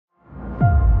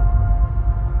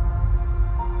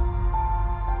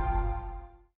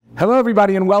Hello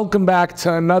everybody and welcome back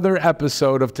to another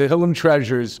episode of Tehillim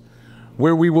Treasures,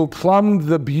 where we will plumb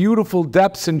the beautiful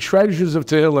depths and treasures of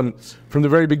Tehillim from the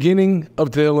very beginning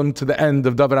of Tehillim to the end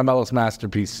of David HaMelech's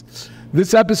masterpiece.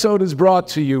 This episode is brought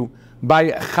to you by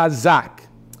Chazaq.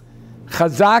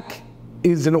 Chazaq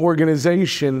is an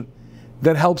organization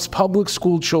that helps public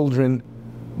school children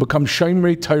become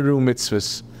Shomrei Torah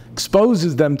Mitzvahs,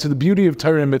 exposes them to the beauty of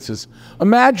Torah and Mitzvahs.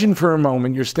 Imagine for a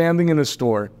moment you're standing in a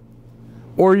store,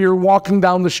 or you're walking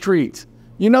down the street.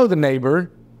 You know the neighbor.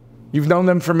 You've known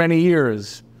them for many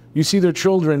years. You see their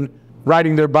children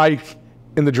riding their bike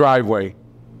in the driveway.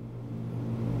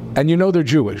 And you know they're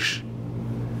Jewish.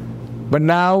 But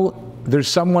now there's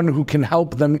someone who can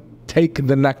help them take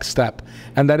the next step.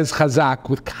 And that is Chazaq,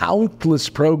 with countless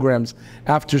programs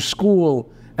after school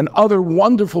and other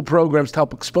wonderful programs to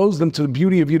help expose them to the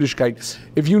beauty of Yiddishkeit.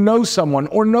 If you know someone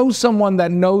or know someone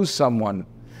that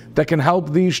can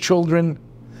help these children,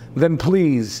 then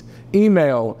please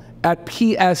email at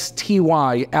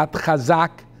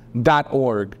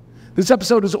psty@chazaq.org. This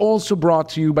episode is also brought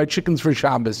to you by Chickens for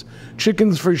Shabbos.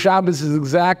 Chickens for Shabbos is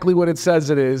exactly what it says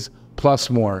it is, plus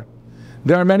more.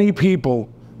 There are many people.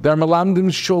 There are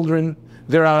Melamdim's children.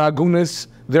 There are Agunis.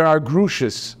 There are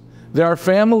Grushis. There are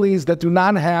families that do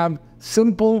not have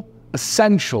simple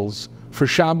essentials for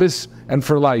Shabbos and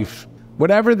for life.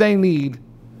 Whatever they need,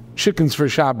 Chickens for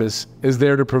Shabbos is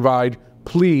there to provide.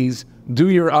 Please do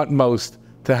your utmost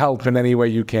to help in any way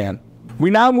you can. We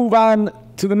now move on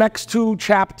to the next two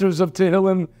chapters of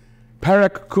Tehillim,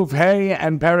 Perek Kuf Hey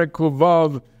and Perek Kuf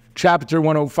Vav, chapter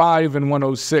 105 and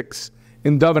 106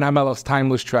 in David HaMelech's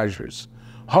Timeless Treasures.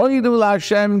 Hoidu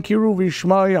LaHashem kiru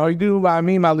v'shmai hoidu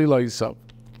v'amim aliloisav.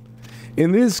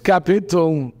 In this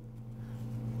capital,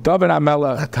 David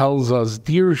HaMelech tells us,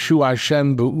 Dirshu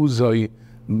Hashem be'uzoi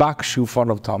bakshu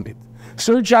fanav tamid.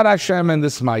 Search out Hashem in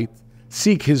this might.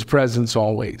 Seek His presence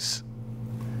always.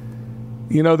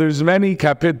 You know, there's many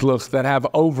kapitlos that have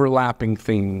overlapping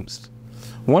themes.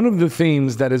 One of the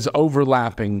themes that is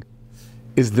overlapping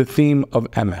is the theme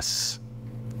of emes.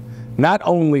 Not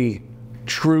only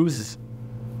truth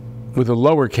with a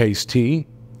lowercase t,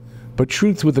 but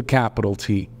truth with a capital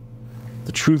T.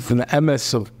 The truth and the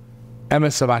emes of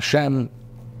Hashem,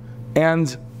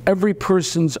 and every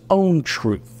person's own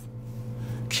truth.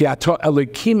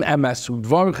 Emes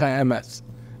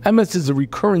is a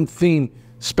recurrent theme,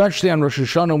 especially on Rosh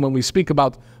Hashanah when we speak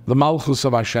about the Malchus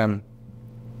of Hashem.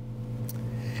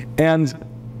 And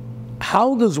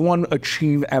how does one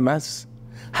achieve emes?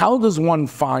 How does one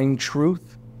find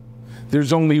truth?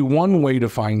 There's only one way to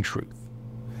find truth,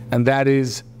 and that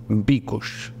is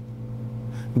bikush.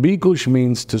 Bikush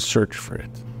means to search for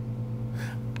it.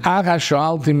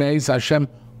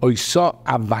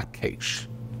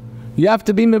 You have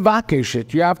to be mevakesh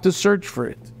it. You have to search for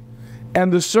it. And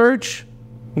the search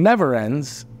never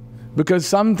ends, because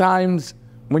sometimes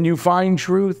when you find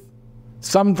truth,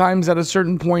 sometimes at a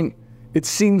certain point, it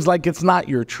seems like it's not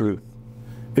your truth.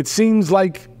 It seems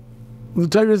like the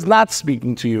Torah is not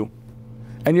speaking to you.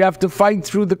 And you have to fight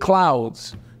through the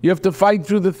clouds. You have to fight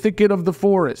through the thicket of the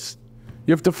forest.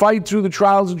 You have to fight through the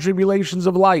trials and tribulations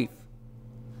of life.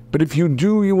 But if you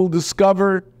do, you will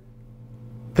discover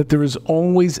that there is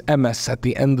always emes at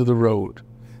the end of the road.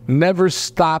 Never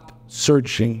stop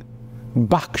searching.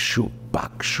 Bakshu,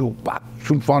 bakshu,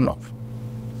 bakshu fanav.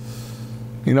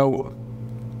 You know,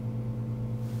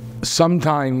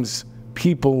 sometimes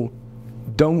people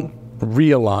don't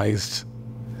realize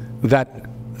that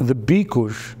the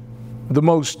bikush, the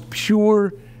most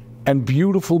pure and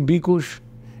beautiful bikush,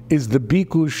 is the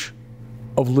bikush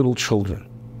of little children.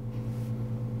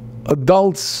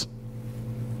 Adults,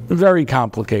 very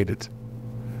complicated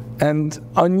and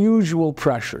unusual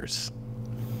pressures.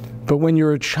 But when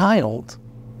you're a child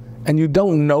and you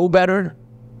don't know better,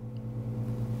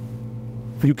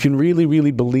 you can really,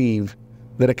 really believe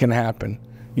that it can happen.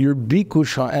 Your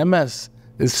bikush ha'emes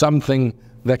is something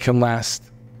that can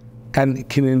last and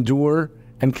can endure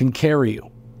and can carry you.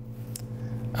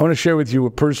 I want to share with you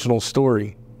a personal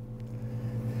story.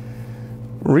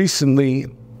 Recently,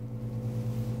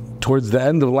 towards the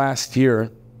end of last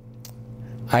year,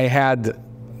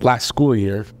 last school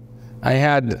year, I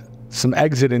had some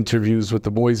exit interviews with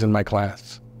the boys in my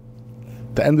class.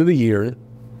 At the end of the year,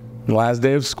 the last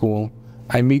day of school,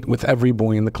 I meet with every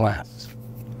boy in the class.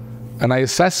 And I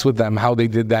assess with them how they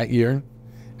did that year,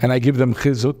 and I give them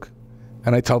chizuk,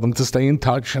 and I tell them to stay in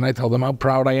touch, and I tell them how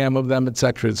proud I am of them,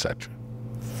 etc., etc.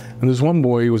 And there's one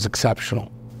boy who was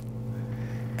exceptional.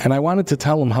 And I wanted to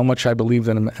tell him how much I believed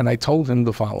in him, and I told him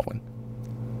the following.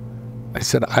 I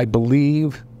said, I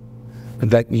believe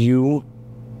that you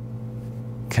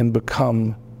can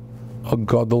become a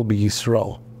Gadol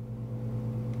b'Yisrael.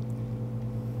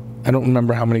 I don't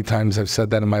remember how many times I've said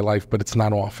that in my life, but it's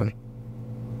not often.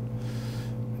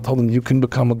 I told him, you can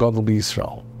become a Gadol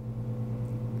b'Yisrael.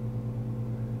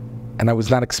 And I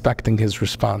was not expecting his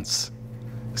response.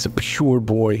 He's a pure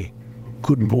boy,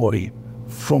 good boy,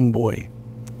 frum boy,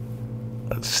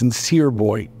 a sincere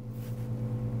boy.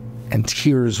 And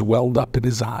tears welled up in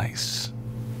his eyes.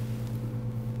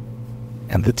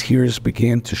 And the tears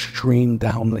began to stream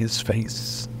down his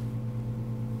face.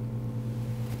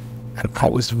 And I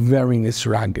was very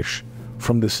nisragish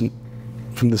from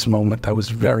this moment. I was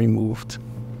very moved.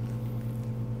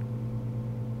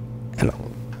 And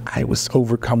I was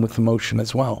overcome with emotion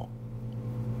as well.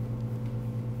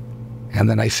 And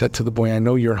then I said to the boy, I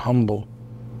know you're humble,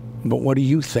 but what do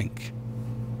you think?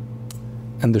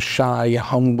 And the shy,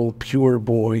 humble, pure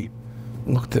boy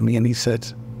looked at me and he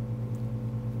said,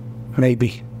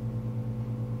 maybe.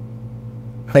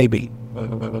 Maybe.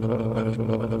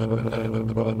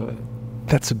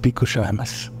 That's a bikush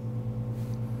emes.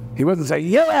 He wasn't saying,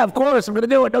 yeah, of course, I'm going to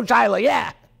do it, no shaila,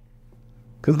 yeah.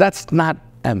 Because that's not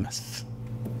emes.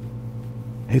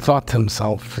 He thought to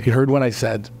himself, he heard what I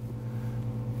said.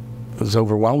 It was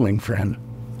overwhelming for him.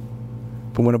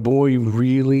 But when a boy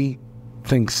really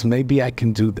thinks, maybe I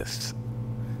can do this,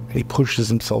 and he pushes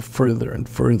himself further and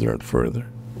further and further,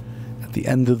 at the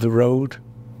end of the road,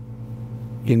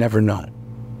 you never know.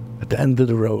 At the end of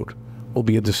the road will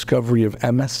be a discovery of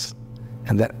emes,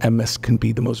 and that emes can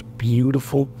be the most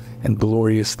beautiful and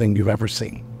glorious thing you've ever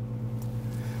seen.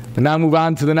 And now move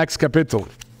on to the next kapitel.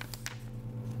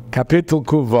 Kapitel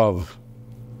Kuvav.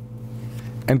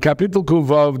 And Kapitel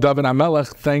Kuvav, David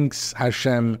HaMelech thanks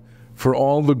Hashem for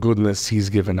all the goodness He's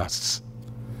given us.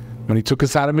 When He took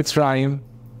us out of Mitzrayim,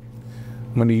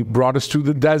 when He brought us through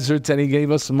the deserts and He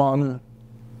gave us manna,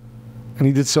 and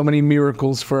He did so many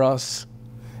miracles for us,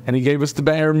 and He gave us the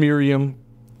Be'er Miriam,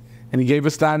 and He gave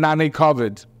us the Ananei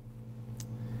Kavod,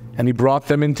 and He brought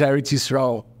them into Eretz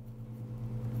Yisrael.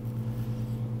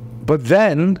 But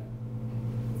then,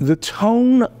 the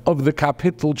tone of the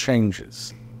kapitel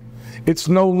changes. It's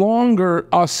no longer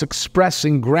us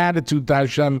expressing gratitude to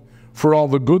Hashem for all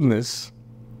the goodness,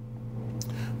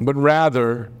 but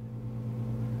rather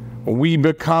we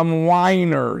become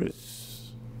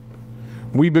whiners.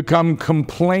 We become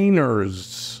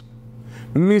complainers.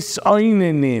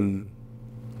 Misoinenim.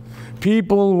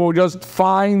 People will just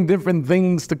find different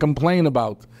things to complain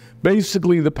about.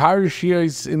 Basically, the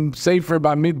parashiyos in Sefer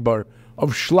Bamidbar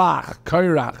of Shlach,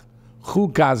 Kairach,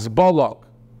 Chukas, Balak,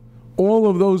 all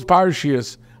of those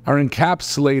parashiyos are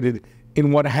encapsulated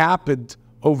in what happened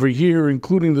over here,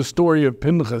 including the story of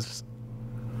Pinchas.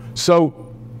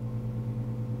 So,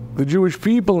 the Jewish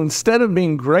people, instead of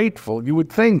being grateful, you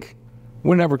would think,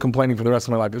 we're never complaining for the rest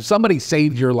of my life. If somebody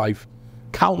saved your life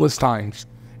countless times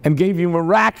and gave you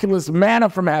miraculous manna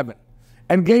from heaven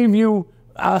and gave you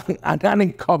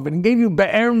Ananei Kavod and gave you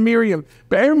Be'er Miriam.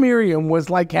 Be'er Miriam was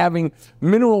like having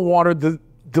mineral water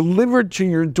delivered to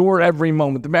your door every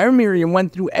moment. The Be'er Miriam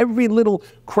went through every little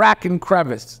crack and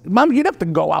crevice. Mom, you'd have to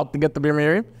go out to get the Be'er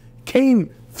Miriam.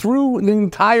 Came through the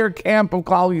entire camp of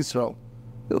Klal Yisrael.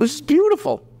 It was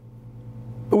beautiful.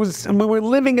 We were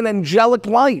living an angelic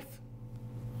life.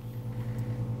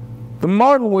 The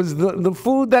marl was the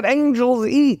food that angels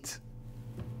eat.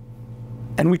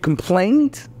 And we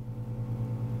complained.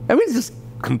 And we just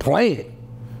complained.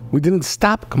 We didn't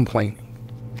stop complaining.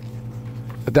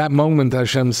 At that moment,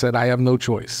 Hashem said, I have no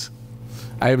choice.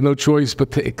 I have no choice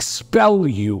but to expel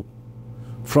you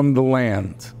from the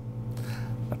land.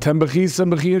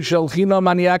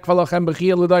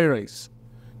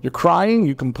 You're crying,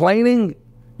 you're complaining,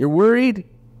 you're worried.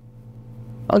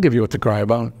 I'll give you what to cry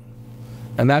about.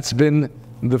 And that's been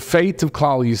the fate of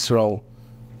Klal Yisrael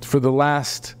for the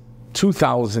last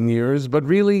 2,000 years, but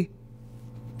really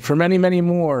for many, many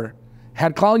more.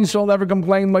 Had Klal Yisrael ever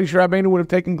complained, Moshe Rabbeinu would have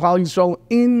taken Klal Yisrael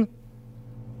in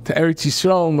to Eretz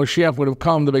Yisrael, and Moshiach would have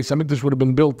come. The Beis HaMikdash would have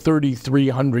been built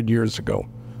 3,300 years ago.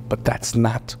 But that's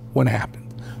not what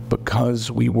happened. Because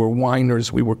we were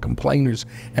whiners, we were complainers,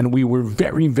 and we were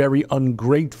very, very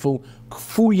ungrateful.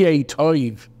 Kfuyei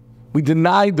toiv. We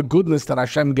denied the goodness that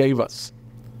Hashem gave us.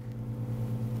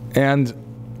 And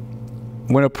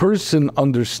when a person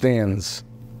understands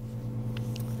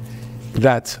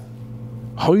that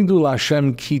Hoidul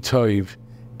Hashem ki toiv,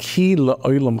 ki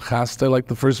la'olam chasta, like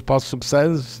the first pasuk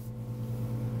says,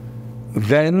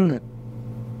 then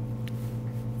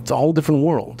it's a whole different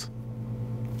world.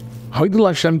 Hoidul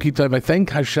Hashem ki toiv, I thank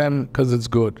Hashem because it's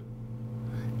good.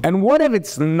 And what if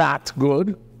it's not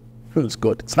good? It's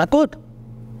good. It's not good.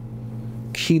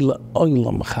 Ki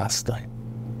la'olam chasta.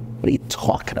 What are you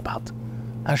talking about?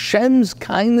 Hashem's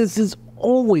kindness is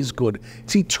always good.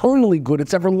 It's eternally good.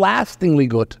 It's everlastingly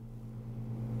good.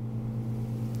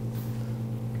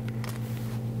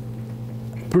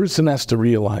 A person has to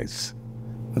realize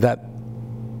that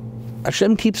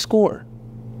Hashem keeps score.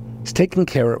 He's taking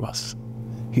care of us.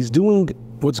 He's doing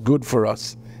what's good for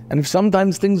us. And if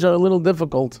sometimes things are a little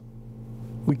difficult,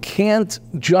 we can't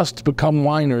just become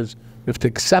whiners. We have to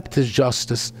accept His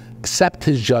justice, accept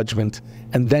His judgment,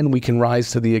 and then we can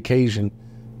rise to the occasion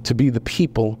to be the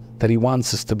people that He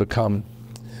wants us to become.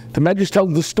 The Medrash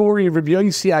tells the story of Rabbi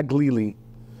Yechiel Spero,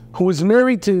 who was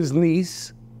married to his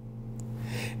niece,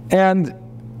 and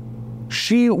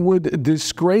she would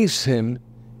disgrace him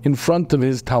in front of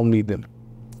his Talmidim.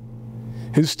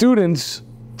 His students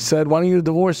said, "Why don't you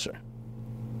divorce her?"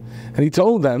 And he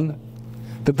told them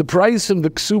that the price of the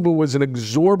ksuba was an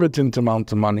exorbitant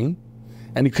amount of money,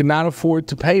 and he could not afford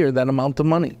to pay her that amount of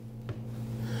money.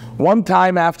 One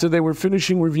time, after they were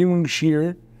finishing reviewing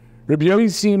Shir, Rabbi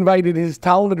Yossi invited his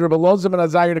Talmud, Rabbi Elazar ben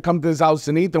Azariah, to come to his house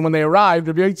and eat. And when they arrived,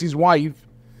 Rabbi Yossi's wife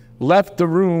left the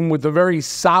room with a very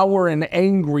sour and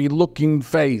angry-looking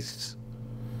face.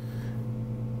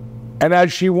 And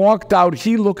as she walked out,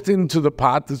 he looked into the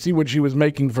pot to see what she was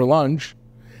making for lunch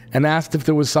and asked if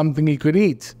there was something he could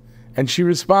eat. And she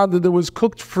responded there was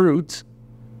cooked fruit,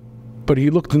 but he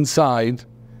looked inside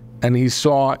and he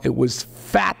saw it was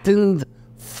fattened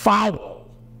fowl.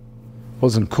 It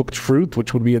wasn't cooked fruit,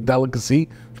 which would be a delicacy,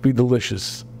 which would be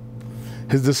delicious.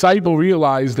 His disciple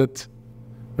realized that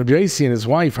Rabbi Yossi and his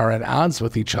wife are at odds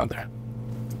with each other.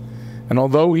 And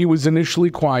although he was initially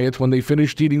quiet, when they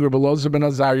finished eating, Rabbi Elazar ben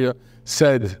Azariah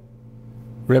said,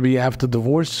 "Rebbe, you have to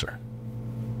divorce her,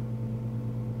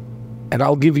 and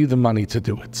I'll give you the money to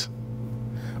do it."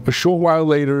 A short while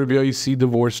later, Rabbi Yossi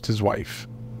divorced his wife.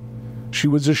 She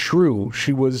was a shrew.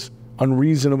 She was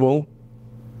unreasonable,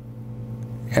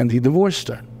 and he divorced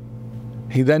her.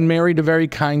 He then married a very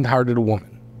kind-hearted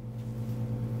woman.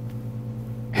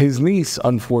 His niece,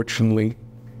 unfortunately,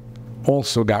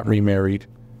 also got remarried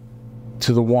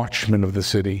to the watchman of the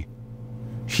city.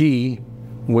 He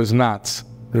was not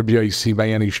Rabbi Yossi by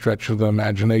any stretch of the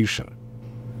imagination.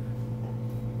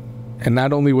 And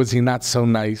not only was he not so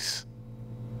nice,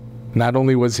 not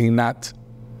only was he not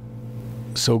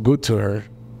so good to her,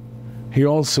 he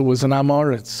also was an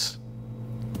Amoritz.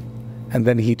 And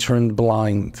then he turned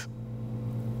blind.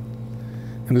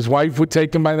 And his wife would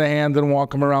take him by the hand and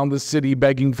walk him around the city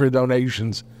begging for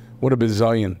donations. What a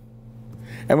bizayon.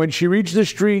 And when she reached the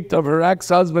street of her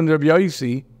ex-husband, Rabbi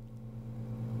Yossi,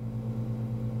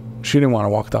 she didn't want to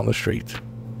walk down the street.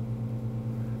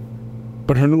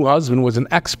 But her new husband was an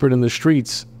expert in the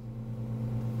streets.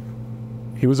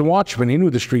 He was a watchman. He knew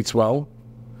the streets well.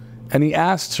 And he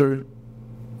asked her,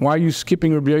 "Why are you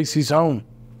skipping Rabbi Yossi's home?"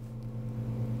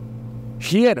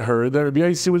 He had heard that Rabbi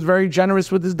Yossi was very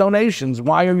generous with his donations.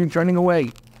 "Why are you turning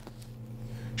away?"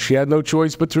 She had no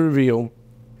choice but to reveal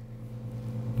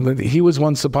that he was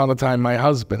once upon a time my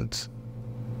husband.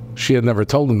 She had never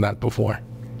told him that before.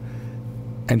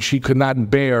 And she could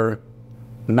not bear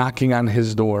knocking on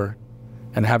his door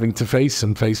and having to face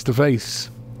him face to face.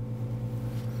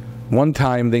 One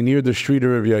time they neared the street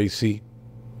of Rabbi Yossi,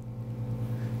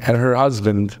 and her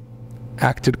husband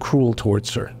acted cruel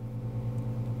towards her.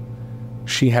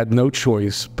 She had no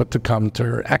choice but to come to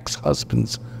her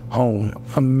ex-husband's home.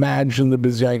 Imagine the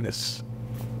bizarreness.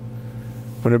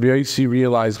 When Rabbi Yossi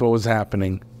realized what was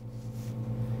happening,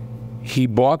 he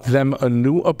bought them a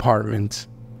new apartment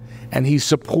and he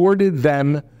supported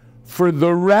them for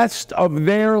the rest of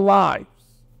their lives.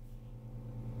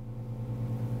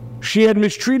 She had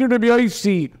mistreated Rabbi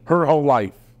Yossi her whole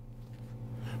life,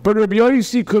 but Rabbi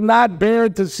Yossi could not bear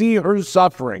to see her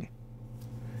suffering.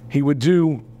 He would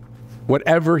do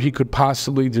whatever he could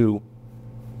possibly do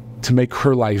to make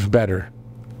her life better.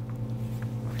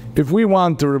 If we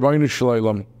want the Ribbono Shel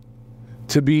Olam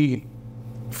to be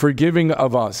forgiving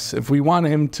of us, if we want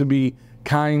him to be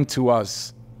kind to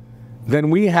us,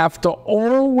 then we have to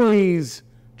always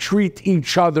treat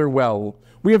each other well.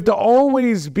 We have to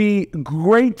always be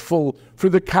grateful for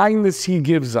the kindness he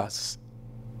gives us,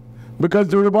 because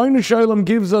the Ribbono Shel Olam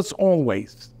gives us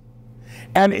always.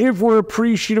 And if we're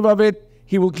appreciative of it,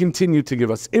 he will continue to give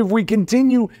us. If we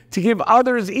continue to give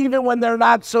others, even when they're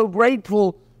not so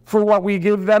grateful for what we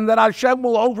give them, then Hashem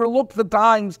will overlook the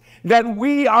times that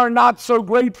we are not so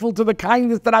grateful to the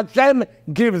kindness that Hashem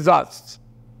gives us.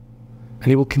 And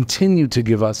he will continue to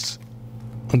give us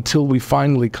until we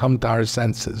finally come to our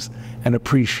senses and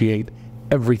appreciate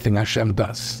everything Hashem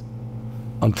does.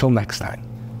 Until next time,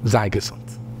 Zai Gesund.